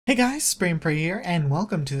Hey guys, Spray and Pray here, and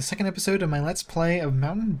welcome to the second episode of my Let's Play of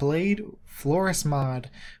Mount&Blade Floris mod.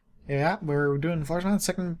 Yeah, we're doing Floris mod,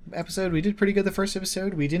 second episode. We did pretty good the first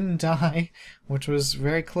episode. We didn't die, which was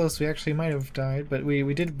very close. We actually might have died, but we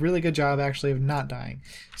did a really good job actually of not dying.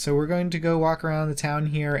 So we're going to go walk around the town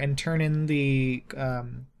here and turn in the...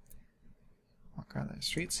 walk around the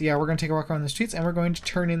streets? Yeah, we're going to take a walk around the streets, and we're going to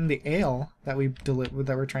turn in the ale that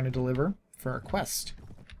we're trying to deliver for our quest.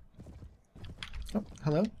 Oh,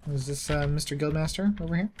 hello. Is this Mr. Guildmaster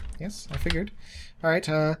over here? Yes, I figured. Alright,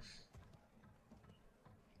 oh.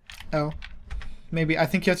 Maybe, I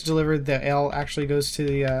think you have to deliver the ale actually goes to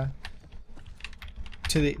the,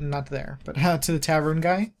 not there, but to the tavern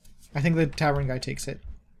guy. I think the tavern guy takes it.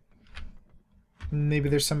 Maybe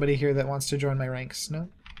there's somebody here that wants to join my ranks. No?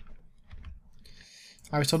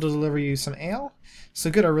 I was told to deliver you some ale.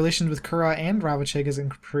 So good, our relations with Kura and Ravacheg has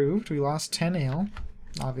improved. We lost 10 ale,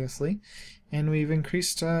 obviously. And we've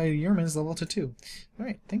increased Yerman's level to 2.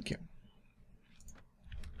 Alright, thank you.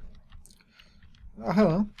 Oh,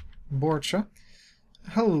 hello, Borcha.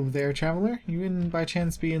 Hello there, traveler. You wouldn't by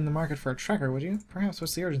chance be in the market for a tracker, would you? Perhaps.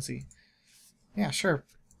 What's the urgency? Yeah, sure.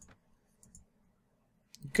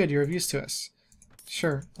 Good, you're of use to us.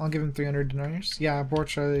 Sure, I'll give him 300 dinars. Yeah,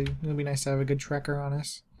 Borcha, it'll be nice to have a good tracker on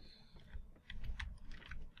us.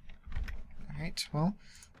 Alright, well...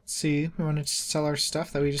 see, we want to sell our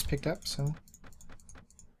stuff that we just picked up, so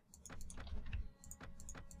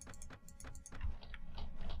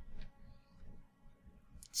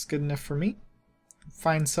it's good enough for me.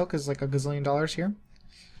 Fine silk is like $1 gazillion here.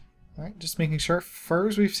 Alright, just making sure.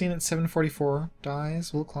 Furs we've seen at 744.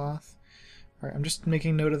 Dyes, wool cloth. Alright, I'm just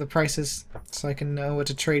making note of the prices so I can know what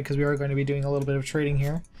to trade, because we are going to be doing a little bit of trading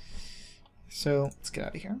here. So let's get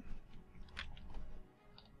out of here.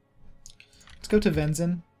 Let's go to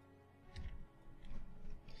Venzen.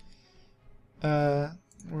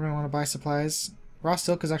 We're gonna want to buy supplies. Raw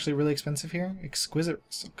silk is actually really expensive here. Exquisite raw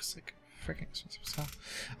silk is like freaking expensive stuff.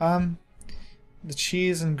 The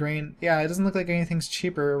cheese and grain. Yeah, it doesn't look like anything's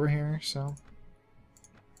cheaper over here, so.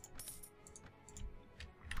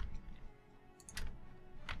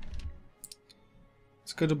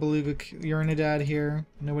 Let's go to Beluga Urinidad here.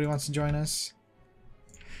 Nobody wants to join us.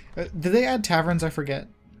 Did they add taverns? I forget.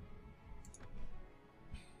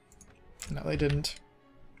 No, they didn't.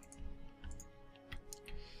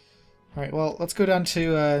 Alright, well, let's go down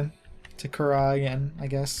to Kura again, I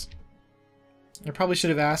guess. I probably should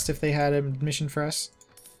have asked if they had a mission for us.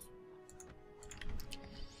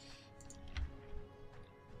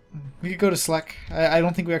 We could go to Sleck. I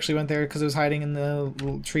don't think we actually went there because it was hiding in the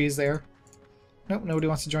little trees there. Nope, nobody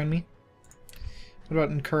wants to join me. What about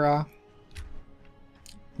in Kura?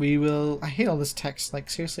 We will... I hate all this text. Like,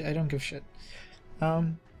 seriously, I don't give a shit.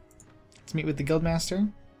 Let's meet with the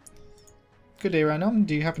Guildmaster. Good day, Rynelm.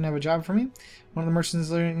 Do you happen to have a job for me? One of the merchants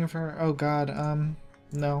is looking for... oh god,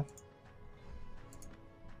 no.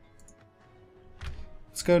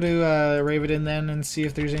 Let's go to Ravedin then and see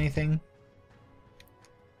if there's anything.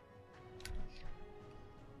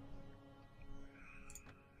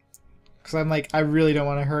 Because I'm like, I really don't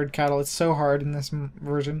want to herd cattle. It's so hard in this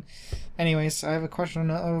version. Anyways, I have a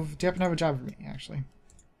question of... do you happen to have a job for me, actually?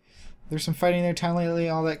 There's some fighting in their town lately,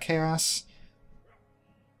 all that chaos.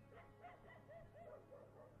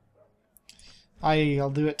 I'll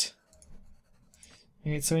do it.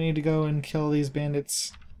 Alright, so we need to go and kill these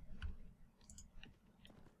bandits.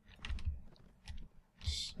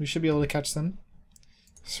 We should be able to catch them.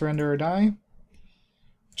 Surrender or die.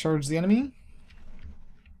 Charge the enemy.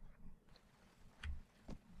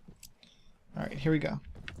 Alright, here we go.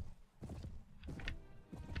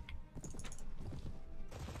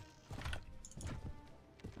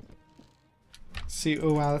 See,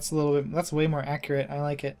 oh wow, that's a little bit, that's way more accurate. I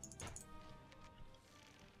like it.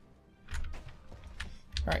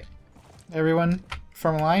 Alright. Everyone,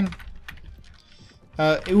 form a line.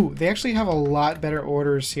 Ooh, they actually have a lot better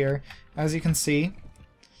orders here. As you can see.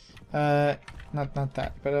 Not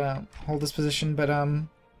that, but hold this position, but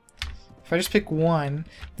if I just pick one,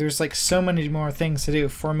 there's like so many more things to do.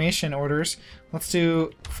 Formation orders. Let's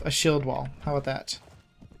do a shield wall. How about that?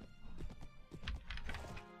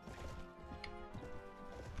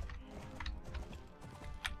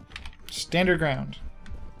 Standard ground.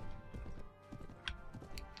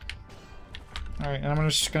 Alright, and I'm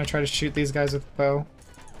just gonna try to shoot these guys with bow.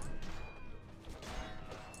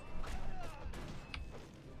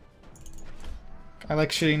 I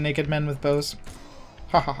like shooting naked men with bows.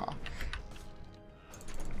 Ha ha ha.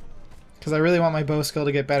 Because I really want my bow skill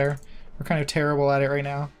to get better. We're kind of terrible at it right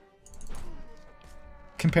now.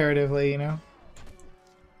 Comparatively, you know?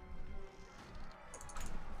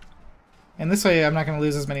 And this way I'm not going to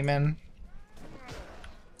lose as many men.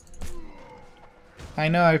 I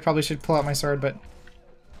know I probably should pull out my sword, but...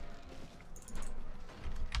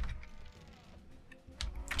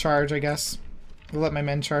 Charge, I guess. We'll let my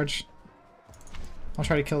men charge. I'll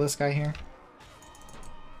try to kill this guy here.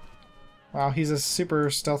 Wow, he's a super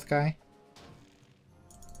stealth guy.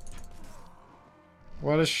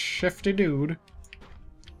 What a shifty dude.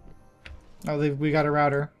 Oh, we got a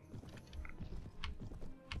router.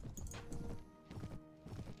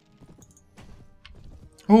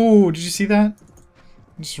 Oh, did you see that?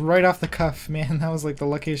 Just right off the cuff, man. That was like the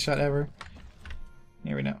luckiest shot ever.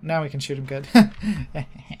 Here we go. Now we can shoot him good.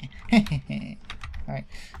 Alright,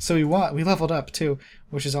 so we leveled up too,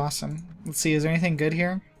 which is awesome. Let's see, is there anything good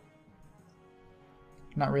here?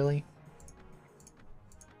 Not really.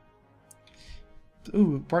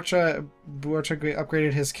 Ooh, Borcha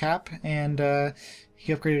upgraded his cap, and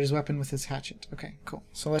he upgraded his weapon with his hatchet. Okay, cool.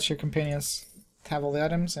 So let your companions have all the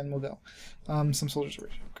items, and we'll go. Some soldiers are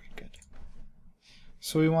ready. Okay, good.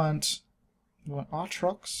 So we want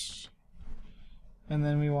Autrox, and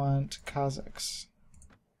then we want Kazakhs.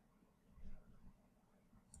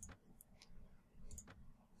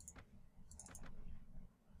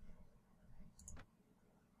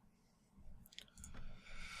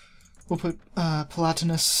 We'll put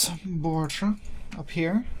Palatinus Borcha up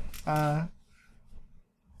here. Oh,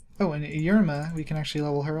 and Yerma, we can actually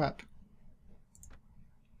level her up.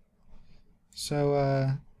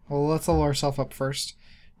 So, well, let's level ourselves up first.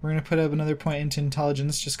 We're going to put up another point into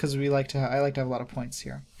intelligence just because I like to have a lot of points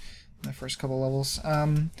here in the first couple levels.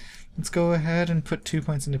 Let's go ahead and put 2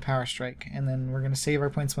 points into Power Strike, and then we're going to save our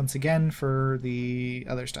points once again for the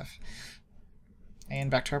other stuff.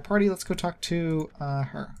 And back to our party, let's go talk to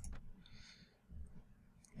her.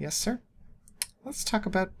 Yes, sir? Let's talk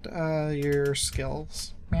about your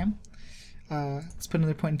skills, ma'am. Let's put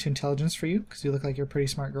another point into intelligence for you, because you look like you're a pretty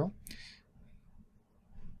smart girl.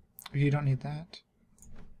 You don't need that.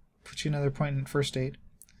 Put you another point in first aid.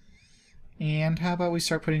 And how about we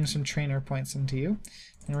start putting some trainer points into you,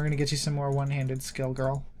 and we're going to get you some more one-handed skill,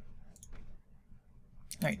 girl.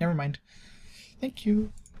 Alright, never mind. Thank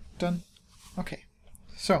you. Done. Okay.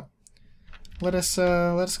 So, let us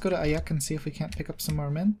go to Ayak and see if we can't pick up some more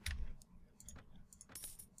men.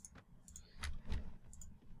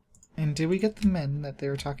 And did we get the men that they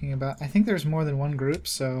were talking about? I think there's more than one group,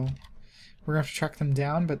 so we're going to have to track them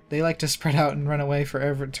down, but they like to spread out and run away for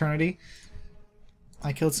eternity.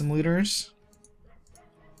 I killed some looters.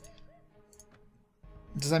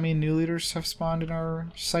 Does that mean new looters have spawned in our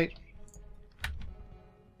site?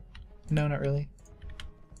 No, not really.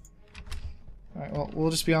 Alright, well, we'll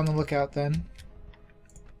just be on the lookout then.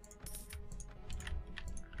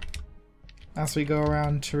 As we go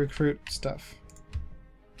around to recruit stuff.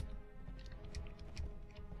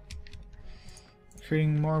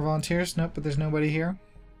 Recruiting more volunteers? Nope, but there's nobody here.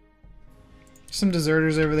 Some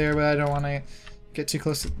deserters over there, but I don't want to get too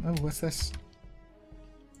close to... Oh, what's this?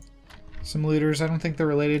 Some looters. I don't think they're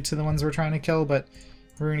related to the ones we're trying to kill, but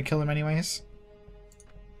we're going to kill them anyways.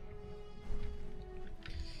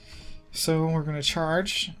 So we're going to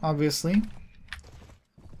charge, obviously.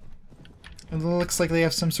 It looks like they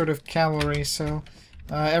have some sort of cavalry, so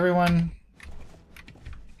everyone...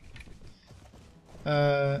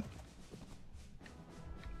 let's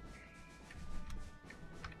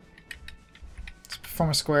form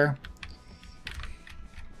a square.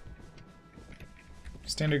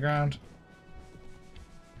 Stand your ground.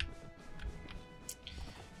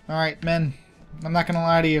 Alright, men. I'm not gonna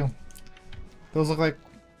lie to you. Those look like...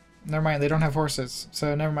 Never mind, they don't have horses.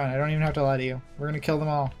 So never mind, I don't even have to lie to you. We're gonna kill them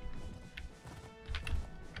all.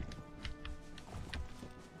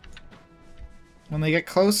 When they get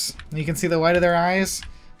close, and you can see the white of their eyes,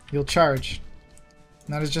 you'll charge.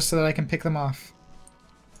 And that is just so that I can pick them off.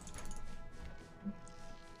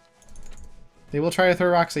 They will try to throw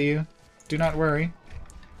rocks at you. Do not worry.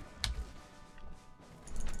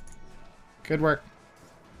 Good work.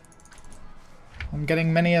 I'm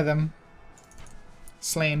getting many of them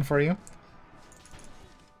slain for you.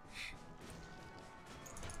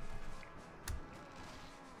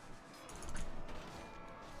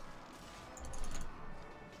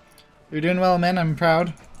 You're doing well, men. I'm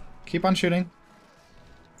proud. Keep on shooting.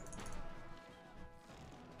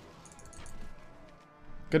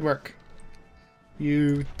 Good work.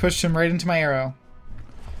 You pushed him right into my arrow.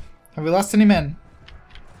 Have we lost any men?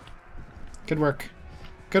 Good work.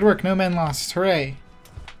 Good work. No men lost. Hooray.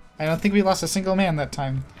 I don't think we lost a single man that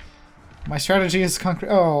time. My strategy is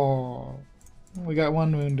concrete. Oh. We got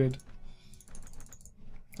one wounded.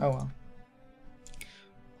 Oh well.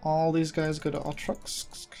 All these guys go to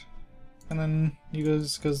Autrox. And then he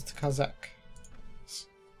goes to Kazakh.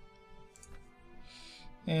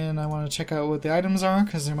 And I want to check out what the items are,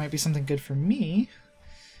 because there might be something good for me.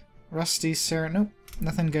 Rusty Sarah. Nope,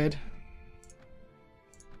 nothing good.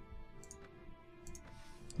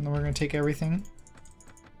 And then we're going to take everything.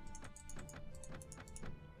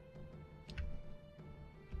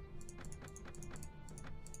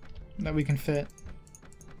 That we can fit.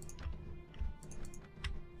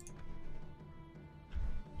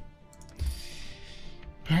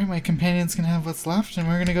 Alright, my companions can have what's left, and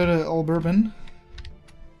we're gonna go to Old Bourbon.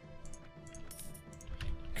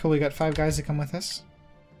 Cool, we got 5 guys to come with us.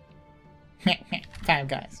 5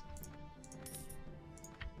 guys.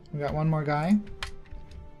 We got 1 more guy.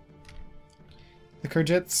 The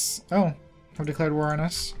Kurjits, oh, have declared war on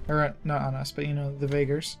us. Or, not on us, but you know, the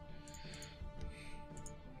Vagers.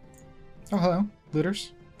 Oh, hello,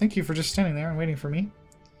 looters. Thank you for just standing there and waiting for me.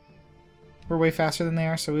 We're way faster than they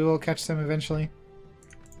are, so we will catch them eventually.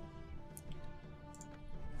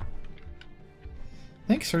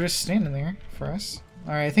 Thanks for just standing there for us.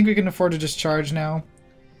 Alright, I think we can afford to just charge now.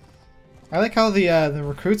 I like how the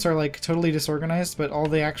recruits are like totally disorganized, but all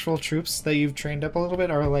the actual troops that you've trained up a little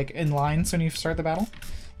bit are like in lines when you start the battle.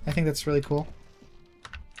 I think that's really cool.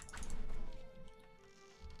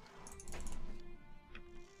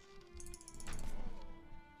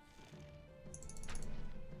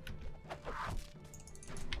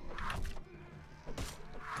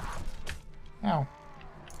 Ow.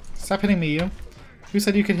 Stop hitting me, you. Who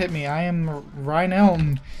said you could hit me? I am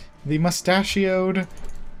Rynelm, the mustachioed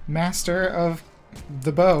master of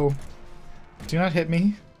the bow. Do not hit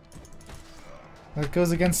me. That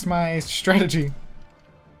goes against my strategy.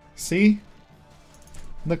 See?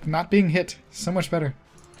 Look, not being hit. So much better.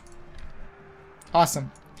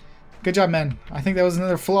 Awesome. Good job, men. I think that was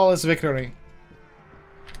another flawless victory.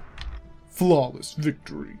 Flawless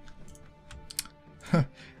victory.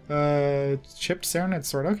 Chipped Serenade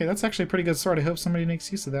Sword. Okay, that's actually a pretty good sword. I hope somebody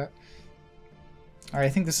makes use of that. Alright, I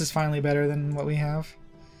think this is finally better than what we have.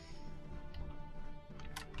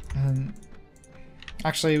 And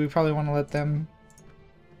actually, we probably want to let them...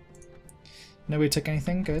 Nobody took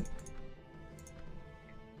anything? Good.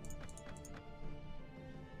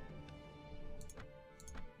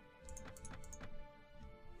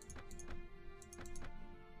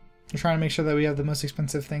 We're trying to make sure that we have the most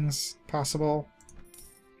expensive things possible.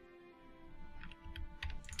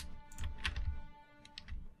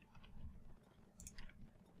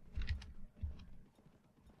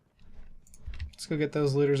 Let's go get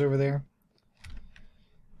those looters over there.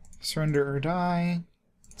 Surrender or die.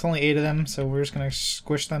 It's only 8 of them, so we're just gonna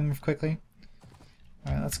squish them quickly.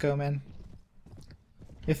 Alright, let's go, man.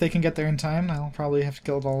 If they can get there in time, I'll probably have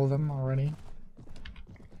killed all of them already.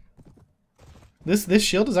 This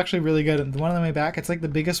shield is actually really good. The one on the way back, it's like the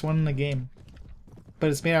biggest one in the game. But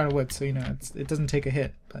it's made out of wood, so you know, it doesn't take a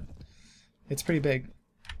hit, but it's pretty big.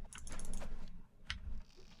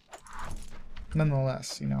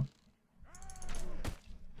 Nonetheless, you know.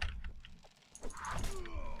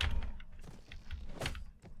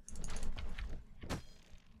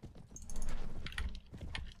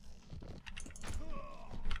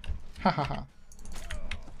 Ha ha ha.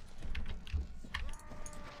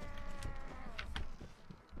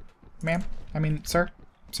 Ma'am? I mean, sir?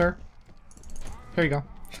 Sir? Here you go.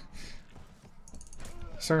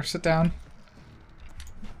 Sir, sit down.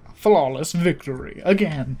 Flawless victory.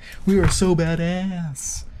 Again. We are so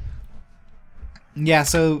badass. Yeah,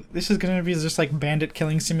 so this is gonna be just like bandit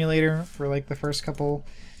killing simulator for like the first couple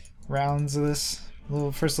rounds of this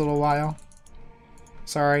first little while.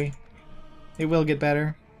 Sorry. It will get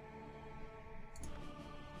better.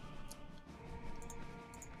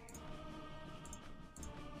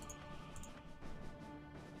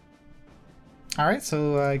 Alright,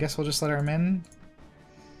 so I guess we'll just let our men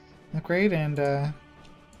upgrade, and then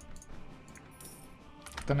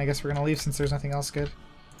I guess we're gonna leave since there's nothing else good.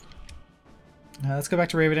 Let's go back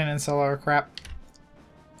to Raven and sell our crap.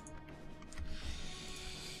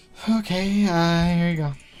 Okay, here you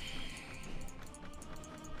go.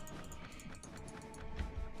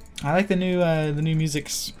 I like the new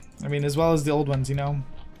musics. I mean, as well as the old ones, you know.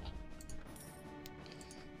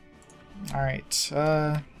 Alright,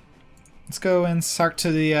 let's go and sark to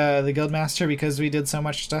the Guildmaster because we did so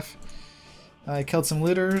much stuff. I killed some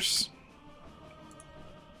looters.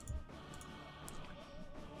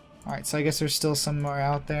 Alright, so I guess there's still some more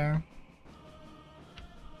out there.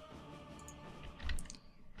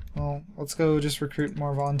 Well, let's go just recruit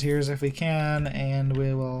more volunteers if we can, and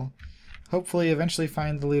we will hopefully eventually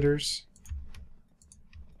find the looters.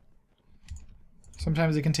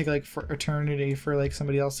 Sometimes it can take like for eternity for like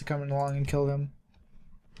somebody else to come along and kill them.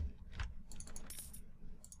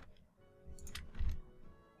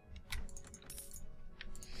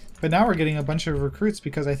 But now we're getting a bunch of recruits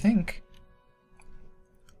because I think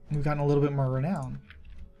we've gotten a little bit more renown.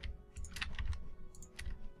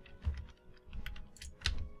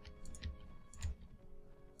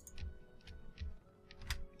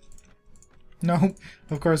 No,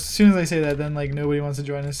 of course, as soon as I say that, then like nobody wants to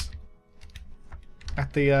join us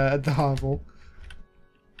at the hovel.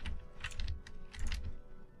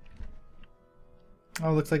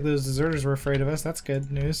 Oh, looks like those deserters were afraid of us. That's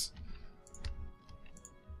good news.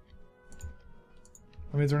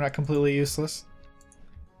 That means we're not completely useless.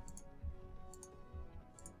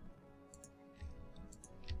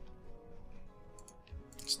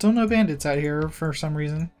 Still no bandits out here for some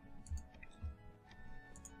reason.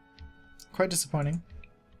 Quite disappointing.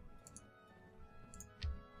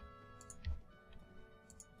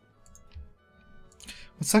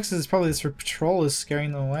 What sucks is probably this patrol is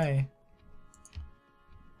scaring them away.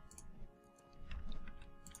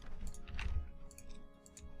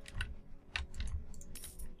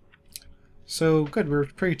 So good, we're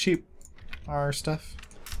pretty cheap, our stuff.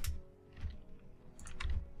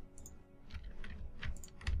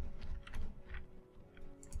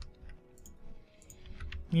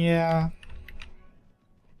 Yeah.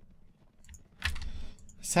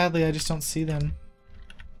 Sadly, I just don't see them.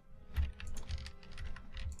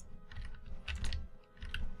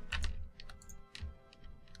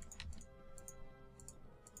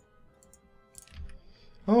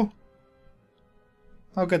 Oh.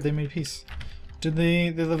 Oh good, they made peace. Did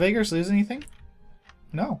the Vagars lose anything?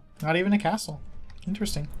 No, not even a castle.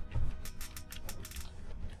 Interesting.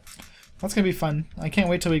 That's gonna be fun. I can't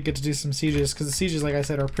wait till we get to do some sieges, because the sieges, like I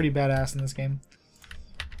said, are pretty badass in this game.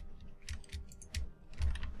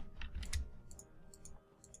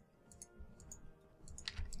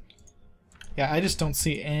 Yeah, I just don't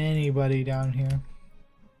see anybody down here.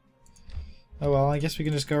 Oh well, I guess we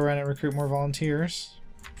can just go around and recruit more volunteers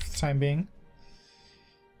for the time being.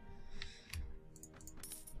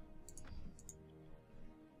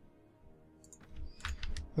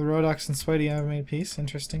 The Rhodoks and Sweaty have made peace,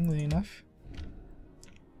 interestingly enough.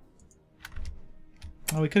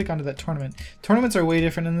 Oh, we could have gone to that tournament. Tournaments are way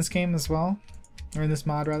different in this game as well. Or in this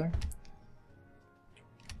mod, rather.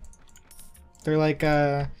 They're like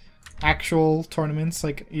actual tournaments.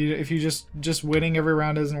 Like, if you just winning every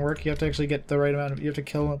round doesn't work, you have to actually get the right amount of... You have to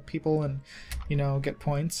kill people and, you know, get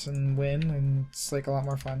points and win. And it's like a lot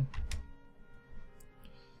more fun.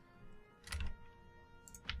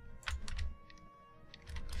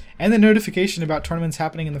 And the notification about tournaments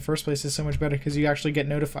happening in the first place is so much better because you actually get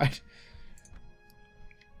notified.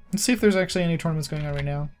 Let's see if there's actually any tournaments going on right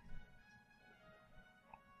now.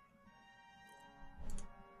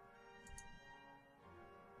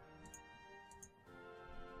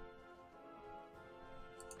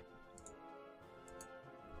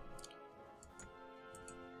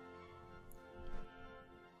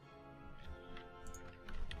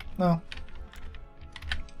 No.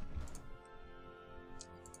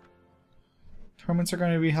 Tournaments are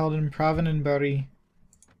going to be held in Pravin and Bari.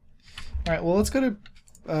 Alright, well let's go to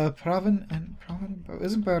Pravin and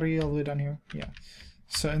isn't Bari all the way down here? Yeah.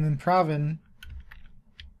 So, and then Pravin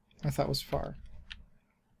I thought was far.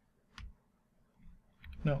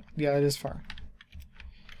 No, yeah, it is far.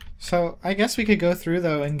 So I guess we could go through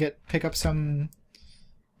though and pick up some,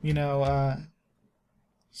 you know,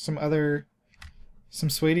 some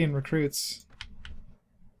Swadian recruits.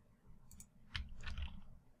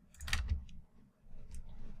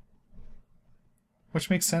 Which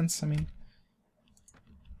makes sense, I mean.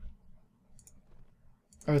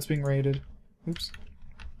 Oh, it's being raided. Oops.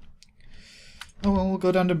 Oh well, we'll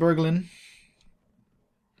go down to Berglin.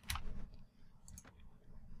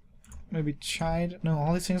 Maybe Chide? No,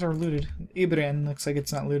 all these things are looted. Ibren looks like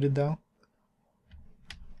it's not looted though.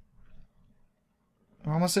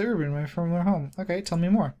 We're almost at Ibren, from their home. Okay, tell me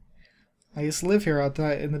more. I used to live here out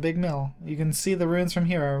there in the big mill. You can see the ruins from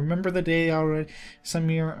here. I remember the day already. Some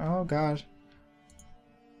year. Oh god.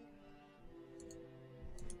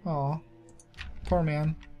 Aw. Poor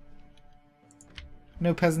man.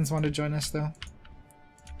 No peasants want to join us though.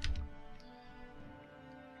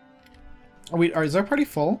 Oh wait, is our party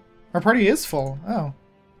full? Our party is full. Oh.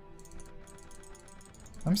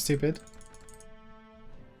 I'm stupid.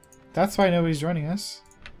 That's why nobody's joining us.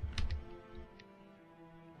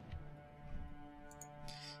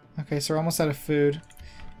 Okay, so we're almost out of food.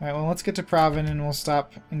 Alright, well let's get to Pravin and we'll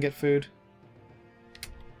stop and get food.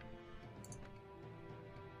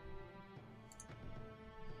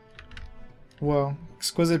 Whoa.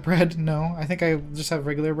 Exquisite bread? No. I think I just have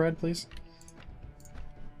regular bread, please.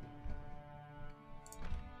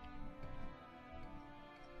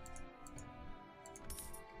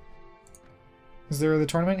 Is there the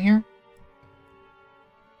tournament here?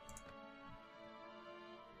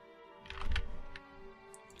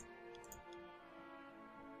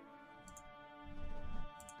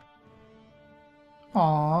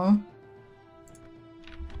 Aww.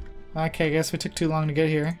 Okay, I guess we took too long to get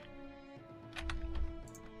here.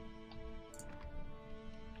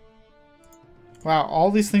 Wow,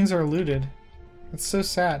 all these things are looted. That's so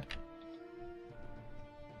sad.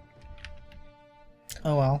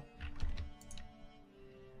 Oh well.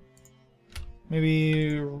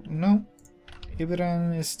 Maybe... no.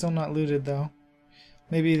 Ibadan is still not looted though.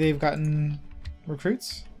 Maybe they've gotten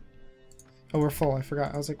recruits? Oh, we're full. I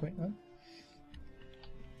forgot. I was like, wait, what?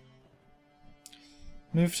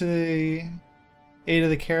 Move to the aid of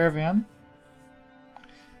the caravan.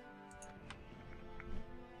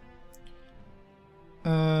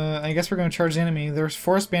 I guess we're going to charge the enemy. There's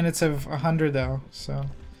forest bandits of 100 though, so...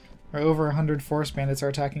 or over 100 forest bandits are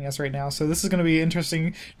attacking us right now, so this is going to be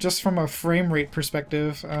interesting just from a frame rate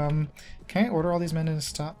perspective. Can I order all these men to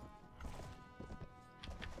stop?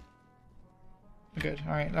 Good.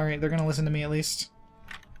 Alright, they're going to listen to me at least.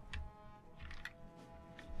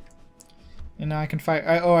 And now I can fight.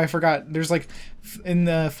 Oh, I forgot. There's like, in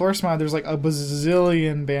the Floris mod, there's like a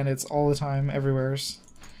bazillion bandits all the time, everywhere.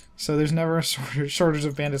 So there's never a shortage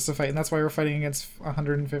of bandits to fight, and that's why we're fighting against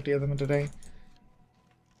 150 of them today.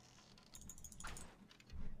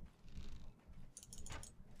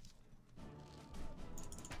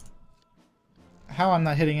 How I'm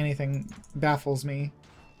not hitting anything baffles me.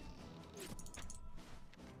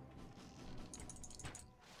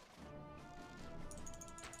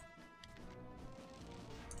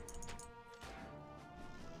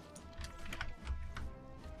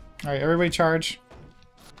 Alright, everybody charge.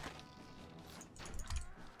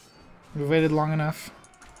 We've waited long enough.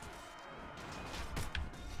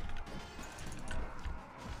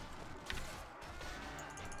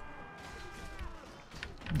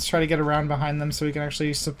 Let's try to get around behind them so we can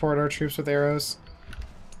actually support our troops with arrows.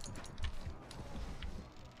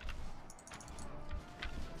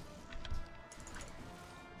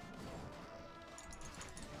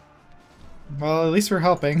 Well, at least we're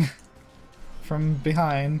helping from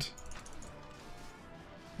behind.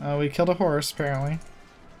 We killed a horse, apparently.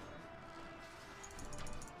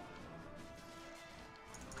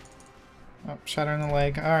 Oh, shatter in the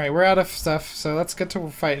leg. Alright, we're out of stuff, so let's get to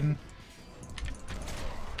fighting.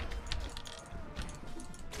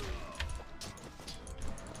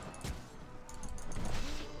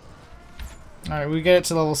 Alright, we get it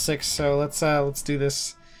to level 6, so let's do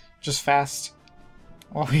this just fast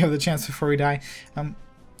while we have the chance before we die.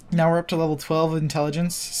 Now we're up to level 12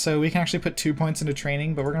 intelligence, so we can actually put 2 points into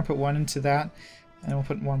training, but we're going to put 1 into that, and we'll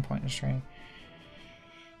put 1 point into training.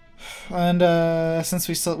 And since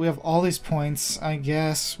we have all these points, I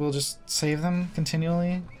guess we'll just save them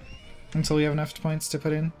continually until we have enough points to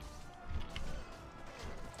put in.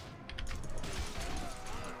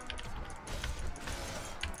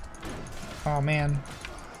 Oh man.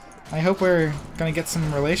 I hope we're gonna get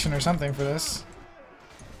some relation or something for this.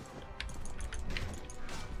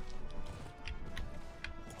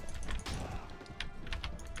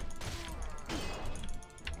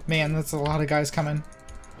 Man, that's a lot of guys coming.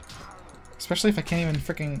 Especially if I can't even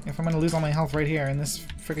freaking... if I'm gonna lose all my health right here in this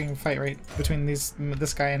freaking fight right between this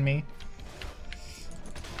guy and me.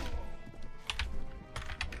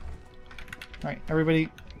 Alright, everybody,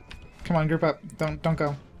 come on, group up. Don't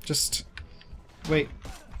go. Just wait.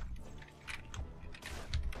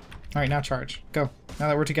 Alright, now charge. Go. Now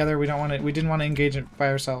that we're together, we didn't want to engage it by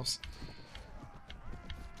ourselves.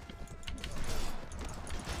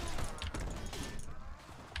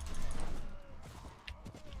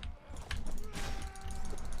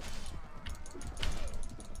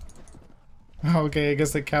 Oh, okay, I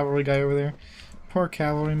guess the cavalry guy over there. Poor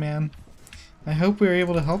cavalry man. I hope we were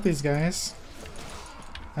able to help these guys.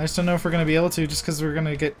 I just don't know if we're going to be able to just because we're going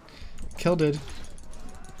to get killed.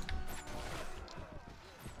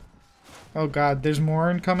 Oh god, there's more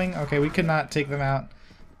incoming? Okay, we could not take them out.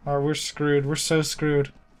 Or we're screwed. We're so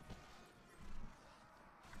screwed.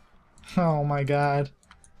 Oh my god.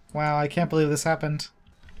 Wow, I can't believe this happened.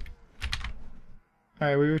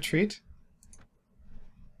 Alright, we retreat.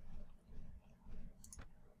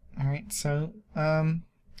 Alright, so,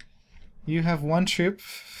 you have 1 troop.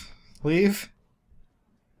 Leave.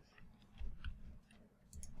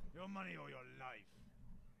 Your money or your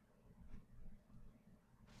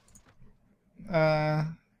life.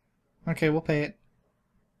 Okay, we'll pay it.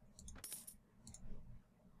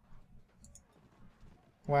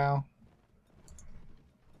 Wow.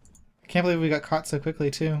 I can't believe we got caught so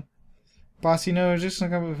quickly, too. Boss, you know, just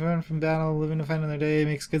gonna come from battle, living to fight another day,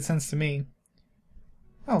 makes good sense to me.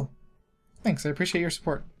 Oh, thanks. I appreciate your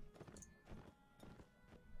support.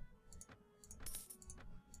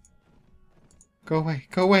 Go away.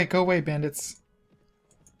 Go away. Go away, bandits.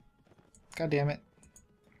 God damn it.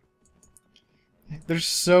 There's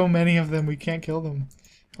so many of them, we can't kill them.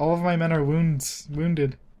 All of my men are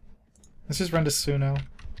wounded. Let's just run to Suno.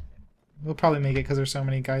 We'll probably make it because there's so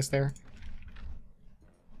many guys there.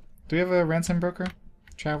 Do we have a ransom broker?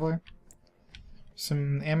 Traveler?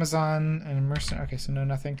 Some Amazon and mercenary. Okay, so no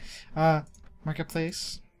nothing.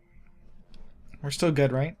 Marketplace. We're still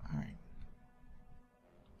good, right? Alright.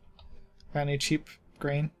 Got any cheap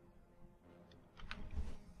grain?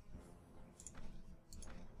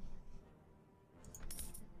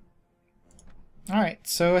 Alright,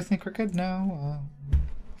 so I think we're good now.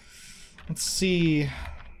 Let's see.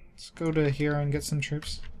 Let's go to here and get some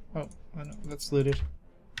troops. Oh, no, that's looted.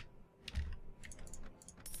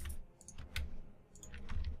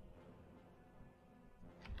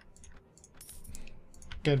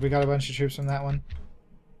 Good, we got a bunch of troops from that one.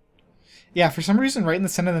 Yeah, for some reason right in the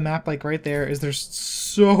center of the map, like right there, there's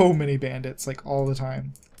so many bandits, like all the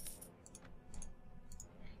time.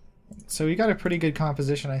 So we got a pretty good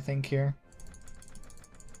composition, I think, here.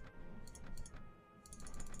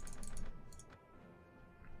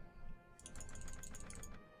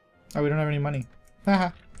 Oh, we don't have any money.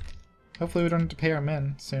 Haha. Hopefully we don't have to pay our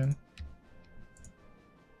men soon.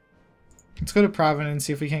 Let's go to Providence and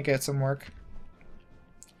see if we can't get some work.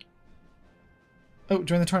 Oh,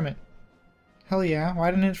 join the tournament. Hell yeah.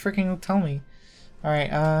 Why didn't it freaking tell me? Alright,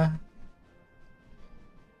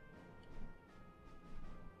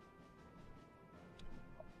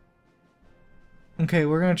 okay,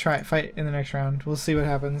 we're gonna try fight in the next round. We'll see what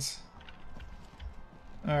happens.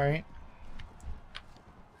 Alright.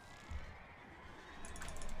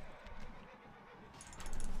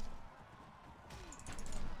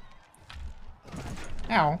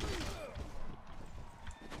 Ow.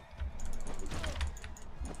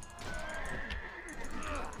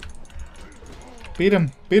 Beat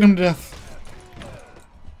him. Beat him to death.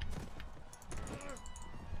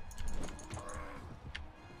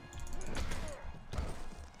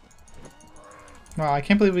 Wow, I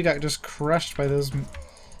can't believe we got just crushed by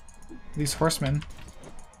these horsemen.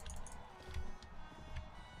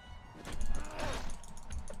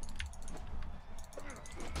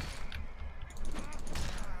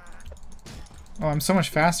 Oh, I'm so much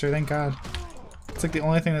faster, thank God. It's like the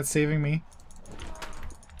only thing that's saving me.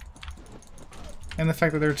 And the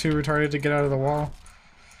fact that they're too retarded to get out of the wall.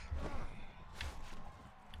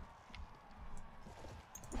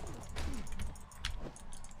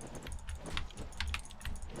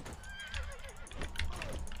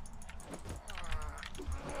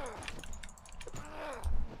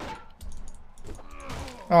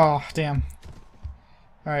 Oh, damn.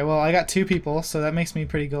 Alright, well, I got 2 people, so that makes me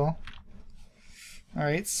pretty cool.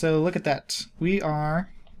 Alright, so look at that. We are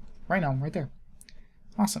Rynelm, right there.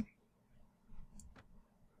 Awesome.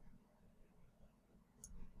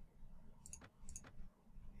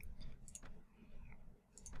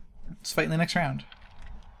 Let's fight in the next round.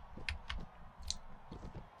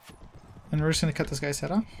 And we're just going to cut this guy's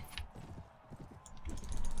head off.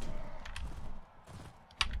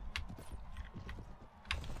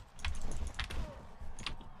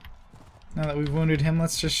 Now that we've wounded him,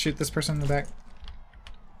 let's just shoot this person in the back.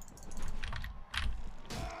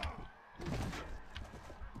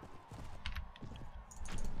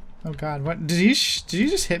 Oh god, what? Did you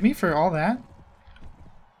just hit me for all that?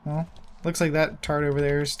 Well, looks like that tard over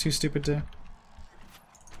there is too stupid to...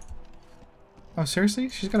 Oh, seriously?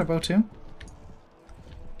 She's got a bow too?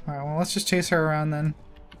 Alright, well, let's just chase her around then.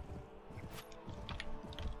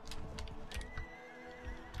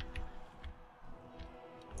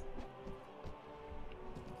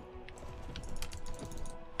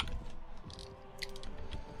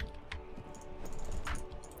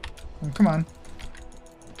 Oh, come on.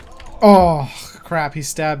 Oh, crap, he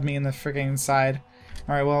stabbed me in the freaking side.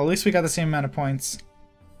 Alright, well, at least we got the same amount of points.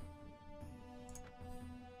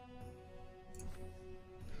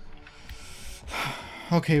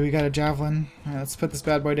 Okay, we got a javelin. Alright, let's put this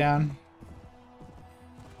bad boy down.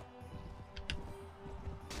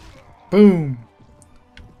 Boom!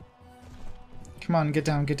 Come on, get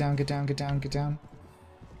down, get down, get down, get down, get down.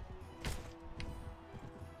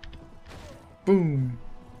 Boom!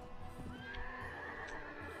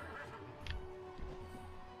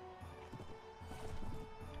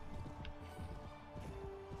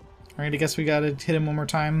 Alright, I guess we gotta hit him one more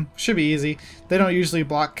time. Should be easy. They don't usually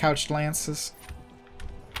block couched lances.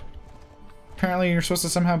 Apparently you're supposed to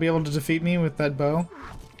somehow be able to defeat me with that bow.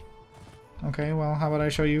 Okay, well, how about I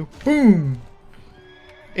show you? Boom!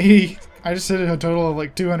 80 I just did a total of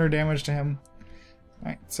like 200 damage to him.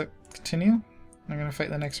 Alright, so continue. I'm gonna fight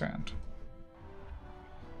the next round.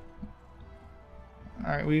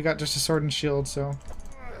 Alright, we got just a sword and shield, so...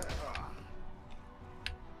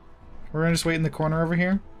 We're gonna just wait in the corner over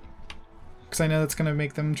here. Because I know that's gonna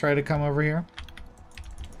make them try to come over here.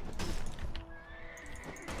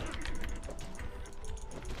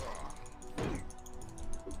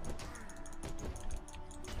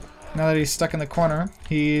 Now that he's stuck in the corner,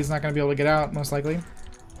 he's not going to be able to get out, most likely.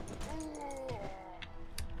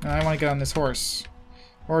 Now I want to get on this horse.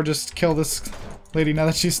 Or just kill this lady now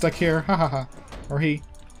that she's stuck here. Ha ha ha. Or he.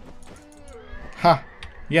 Ha!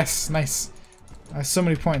 Yes, nice. So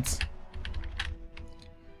many points.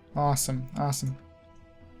 Awesome, awesome.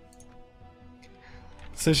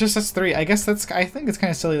 So it's just us three. I guess that's... I think it's kind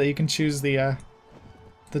of silly that you can choose the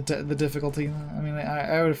difficulty. I mean,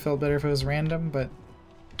 I would have felt better if it was random, but...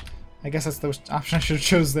 I guess that's the option I should have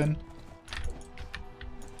chose then.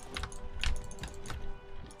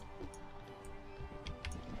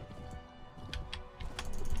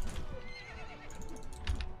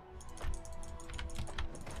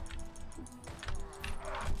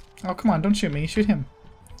 Oh, come on, don't shoot me. Shoot him.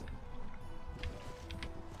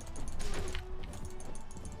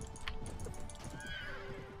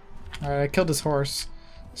 Alright, I killed his horse,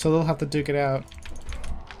 so they'll have to duke it out.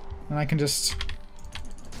 And I can just...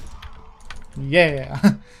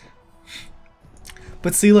 Yeah!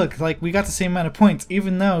 But see, look, like, we got the same amount of points.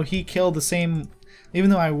 Even though he killed the same... Even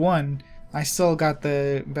though I won, I still got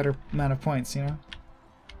the better amount of points, you know?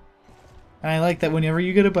 And I like that whenever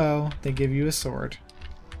you get a bow, they give you a sword.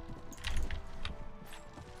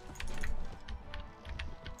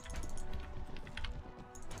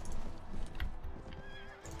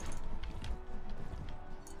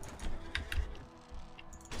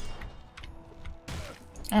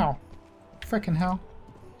 Ow. Frickin' hell.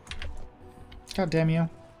 God damn you.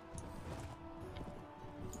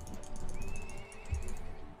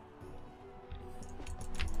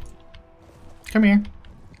 Come here.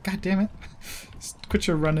 God damn it. Quit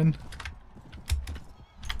your running.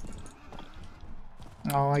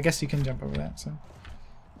 Oh, I guess you can jump over that, so.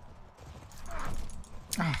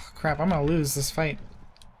 Oh, crap. I'm gonna lose this fight.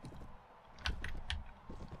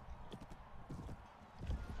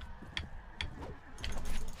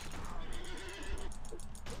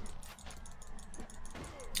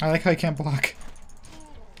 I like how I can't block.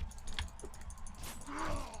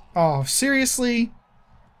 Oh, seriously?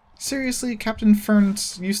 Seriously, Captain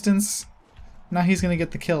Ferns Eustace? Now he's gonna get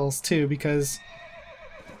the kills, too, because...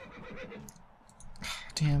 Oh,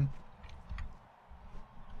 damn.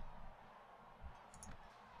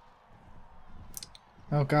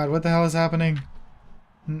 Oh god, what the hell is happening?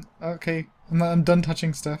 Okay, I'm done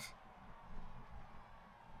touching stuff.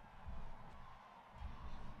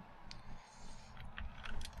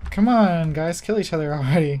 Come on, guys, kill each other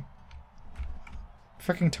already.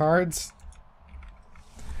 Freaking tards.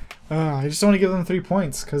 I just don't want to give them 3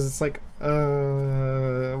 points, because it's like,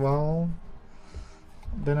 well,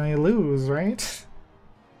 then I lose, right?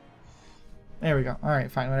 There we go.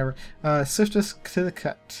 Alright, fine, whatever. Swiftest to the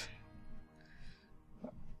cut.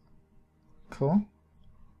 Cool.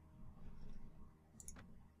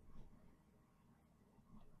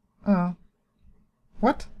 Oh.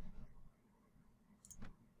 What?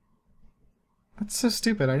 That's so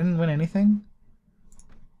stupid. I didn't win anything.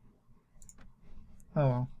 Oh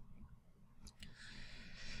well.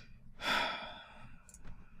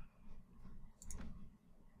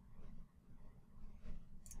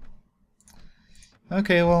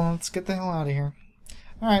 Okay, well, let's get the hell out of here.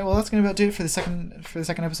 Alright, well, that's going to about do it for the second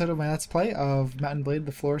episode of my Let's Play of Mount&Blade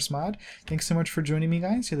the Floris mod. Thanks so much for joining me,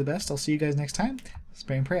 guys. You're the best. I'll see you guys next time.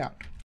 Spray and pray out.